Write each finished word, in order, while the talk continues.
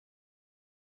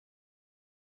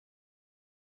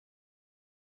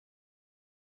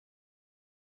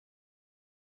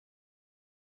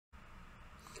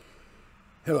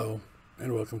Hello,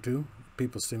 and welcome to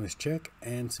People's Stimulus Check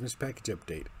and Stimulus Package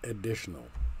Update Additional.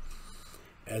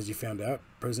 As you found out,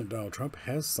 President Donald Trump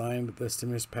has signed the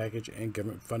stimulus package and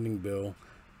government funding bill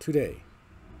today.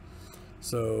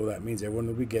 So that means everyone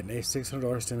will be getting a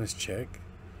 $600 stimulus check.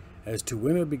 As to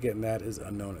when they'll be getting that is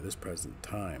unknown at this present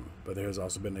time. But there has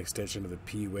also been an extension of the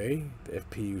PUA, the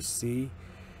FPUC,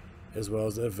 as well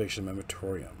as the eviction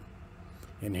moratorium.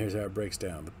 And here's how it breaks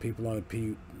down. The people on the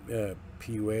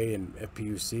PUA and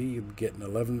FPUC, you'll be getting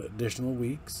 11 additional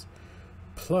weeks,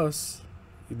 plus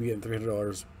you'll be getting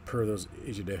 $300 per those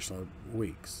each additional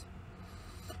weeks.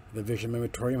 The eviction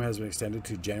moratorium has been extended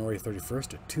to January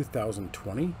 31st,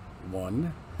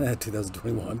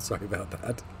 2021, sorry about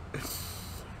that.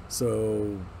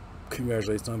 So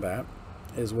congratulations on that,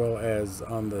 as well as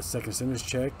on the second stimulus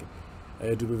check.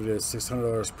 I do believe it is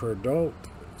 $600 per adult,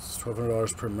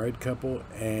 $1,200 per married couple,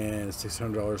 and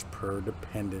 $600 per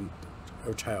dependent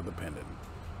or child dependent.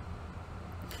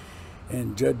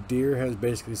 And Judge Deere has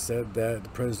basically said that the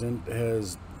president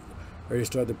has already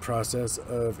started the process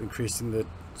of increasing the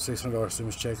 $600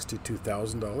 stimulus checks to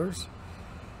 $2,000,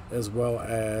 as well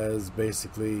as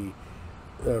basically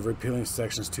repealing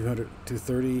sections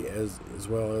 230, as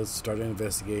well as starting an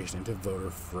investigation into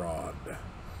voter fraud.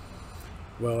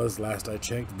 Well, as last I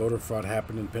checked, voter fraud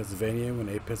happened in Pennsylvania when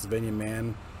a Pennsylvania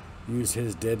man used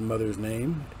his dead mother's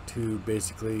name to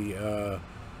basically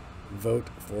vote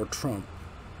for Trump.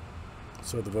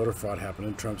 So the voter fraud happened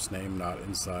in Trump's name, not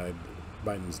inside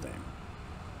Biden's name.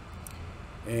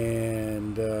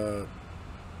 And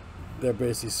they're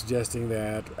basically suggesting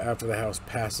that after the House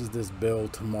passes this bill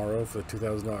tomorrow for the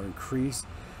 $2,000 increase,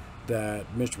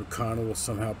 that Mitch McConnell will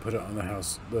somehow put it on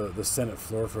the Senate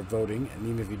floor for voting. And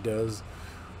even if he does,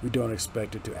 we don't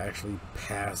expect it to actually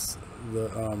pass the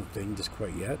thing just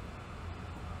quite yet,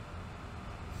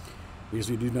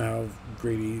 because we do know how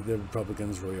greedy the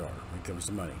Republicans really are when it comes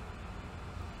to money.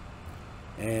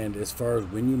 And as far as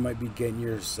when you might be getting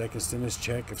your second stimulus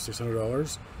check of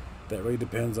 $600, that really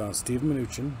depends on Steve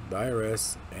Mnuchin, the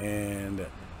IRS, and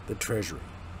the Treasury.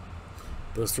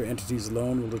 Those three entities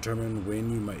alone will determine when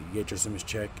you might get your stimulus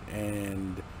check,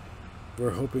 and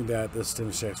we're hoping that the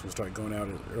stimulus checks will start going out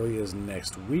as early as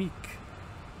next week,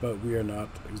 but we are not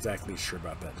exactly sure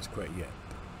about that just quite yet.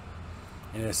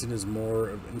 And as soon as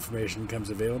more information becomes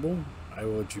available, I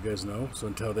will let you guys know. So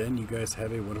until then, you guys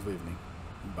have a wonderful evening.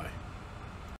 Bye.